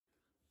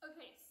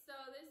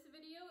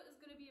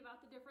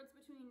about the difference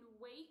between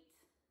wait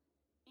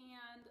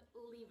and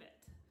leave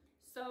it.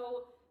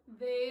 So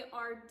they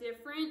are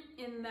different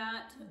in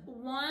that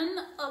one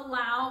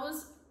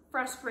allows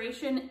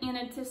frustration and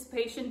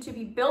anticipation to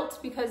be built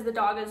because the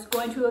dog is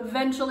going to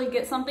eventually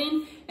get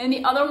something, and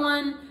the other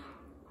one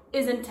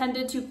is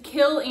intended to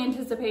kill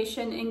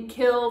anticipation and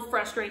kill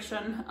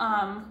frustration,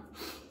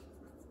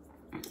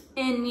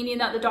 in meaning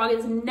that the dog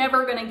is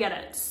never going to get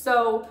it.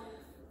 So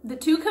the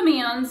two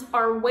commands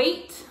are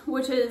wait,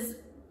 which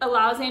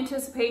allows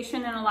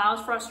anticipation and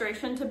allows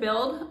frustration to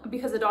build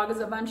because the dog is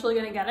eventually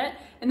going to get it.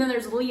 And then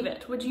there's leave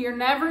it, which you're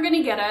never going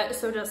to get it.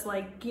 So just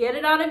like get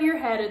it out of your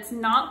head. It's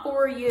not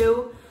for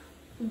you.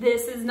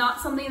 This is not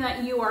something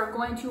that you are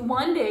going to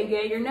one day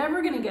get. You're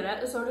never going to get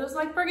it. So just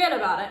like forget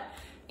about it.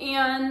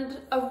 And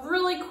a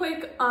really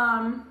quick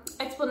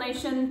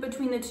explanation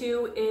between the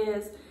two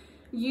is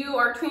you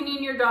are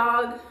training your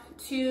dog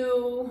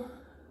to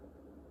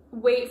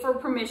wait for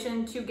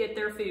permission to get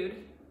their food.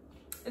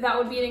 That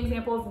would be an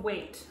example of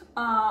wait.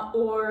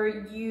 Or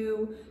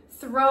you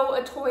throw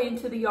a toy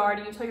into the yard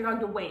and you tell your dog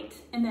to wait,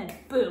 and then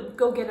boom,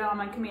 go get it on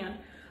my command.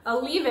 A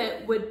leave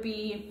it would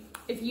be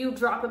if you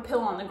drop a pill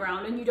on the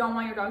ground and you don't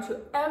want your dog to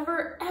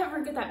ever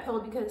get that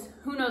pill, because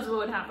who knows what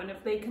would happen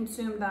if they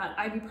consume that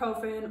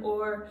ibuprofen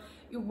or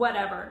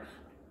whatever.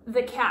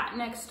 The cat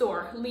next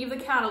door, leave the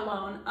cat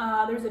alone.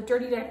 There's a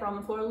dirty diaper on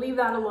the floor, leave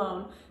that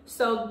alone.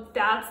 So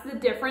that's the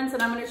difference,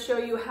 and I'm going to show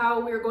you how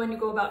we're going to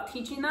go about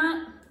teaching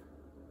that.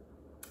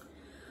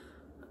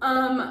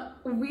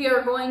 We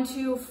are going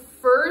to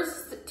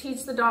first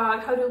teach the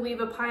dog how to leave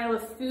a pile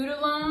of food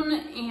alone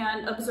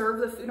and observe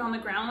the food on the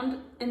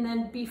ground, and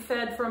then be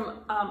fed from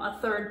a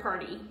third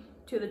party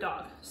to the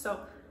dog. So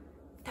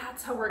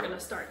that's how we're going to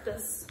start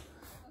this.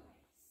 Okay,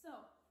 so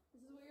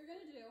this is what you're going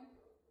to do.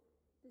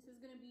 This is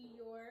going to be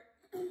your,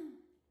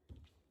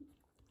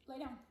 lay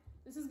down.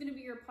 This is going to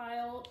be your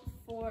pile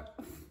for,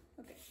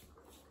 okay.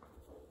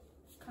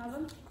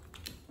 Kaza,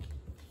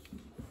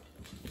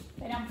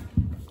 lay down.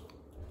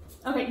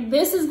 Okay,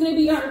 this is gonna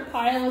be our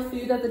pile of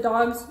food that the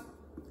dogs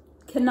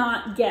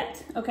cannot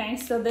get, okay?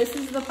 So this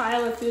is the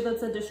pile of food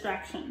that's a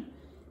distraction.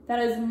 That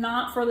is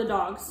not for the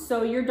dogs.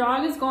 So your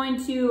dog is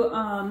going to,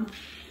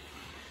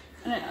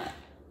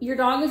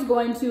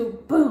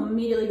 boom,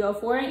 immediately go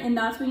for it, and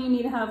that's when you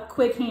need to have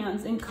quick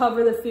hands and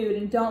cover the food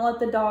and don't let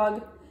the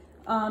dog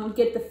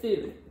get the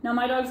food. Now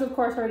my dogs, of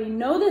course, already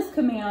know this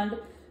command,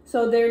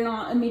 so they're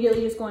not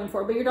immediately just going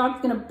for it, but your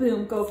dog's gonna,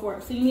 boom, go for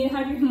it. So you need to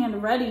have your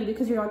hand ready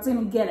because your dog's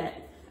gonna get it.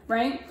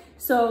 Right?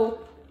 So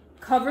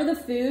cover the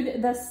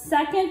food. The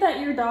second that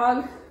your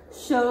dog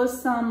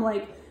shows some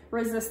like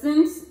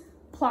resistance,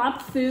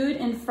 plop food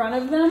in front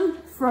of them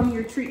from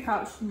your treat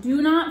pouch.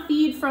 Do not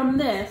feed from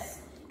this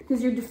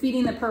because you're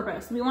defeating the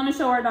purpose. We want to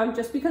show our dog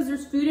just because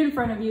there's food in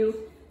front of you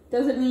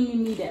doesn't mean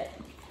you need it,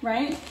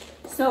 right?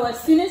 So as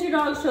soon as your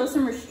dog shows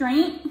some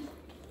restraint,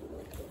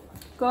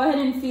 go ahead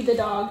and feed the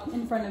dog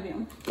in front of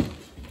you.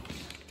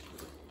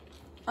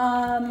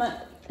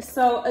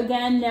 So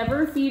again,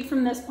 never feed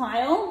from this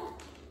pile.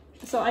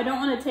 So I don't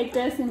want to take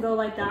this and go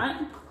like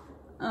that,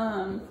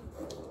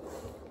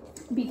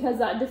 because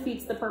that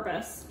defeats the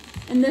purpose.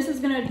 And this is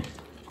gonna,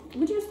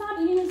 would you stop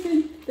eating this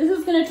food? This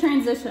is gonna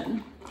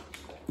transition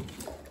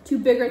to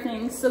bigger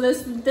things. So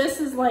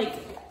this is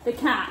like the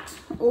cat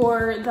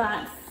or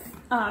that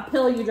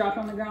pill you dropped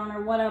on the ground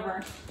or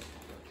whatever.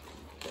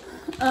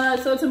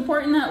 So it's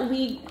important that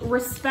we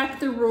respect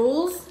the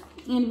rules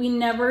and we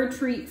never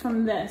treat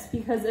from this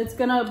because it's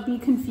gonna be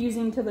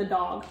confusing to the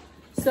dog.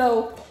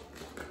 So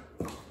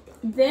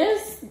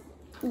this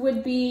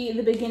would be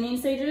the beginning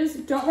stages.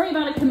 Don't worry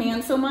about a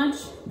command so much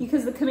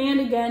because the command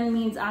again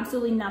means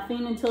absolutely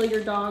nothing until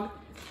your dog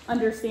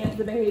understands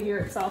the behavior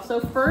itself. So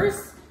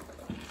first,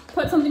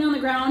 put something on the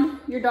ground.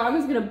 Your dog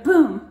is gonna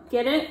boom,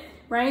 get it,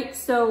 right?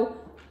 So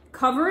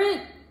cover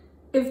it.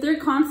 If they're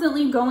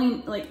constantly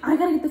going like, I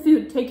gotta get the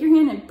food, take your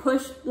hand and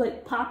push,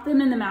 like pop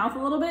them in the mouth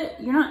a little bit.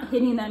 You're not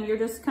hitting them, you're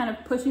just kind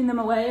of pushing them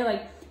away,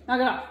 like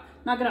knock it off,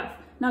 knock it off,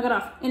 knock it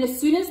off. And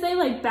as soon as they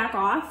like back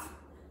off,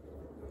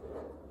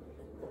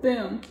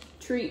 boom,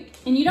 treat.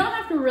 And you don't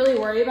have to really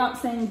worry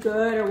about saying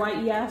good or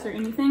white yes or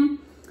anything,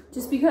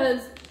 just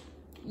because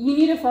you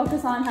need to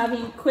focus on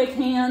having quick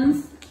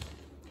hands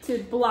to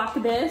block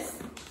this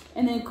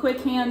and then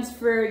quick hands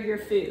for your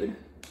food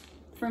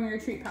from your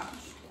treat pouch.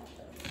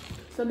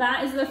 So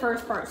that is the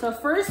first part. So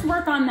first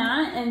work on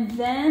that, and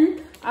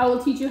then I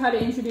will teach you how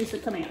to introduce a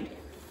command.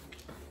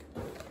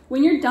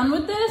 When you're done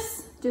with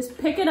this, just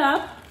pick it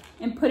up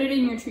and put it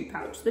in your treat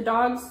pouch. The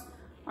dogs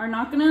are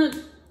not gonna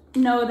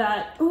know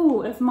that,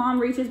 oh, if mom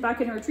reaches back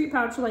in her treat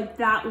pouch, like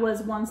that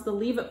was once the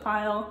leave it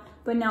pile,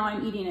 but now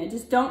I'm eating it.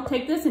 Just don't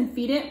take this and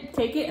feed it,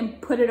 take it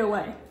and put it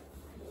away.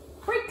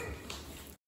 Break.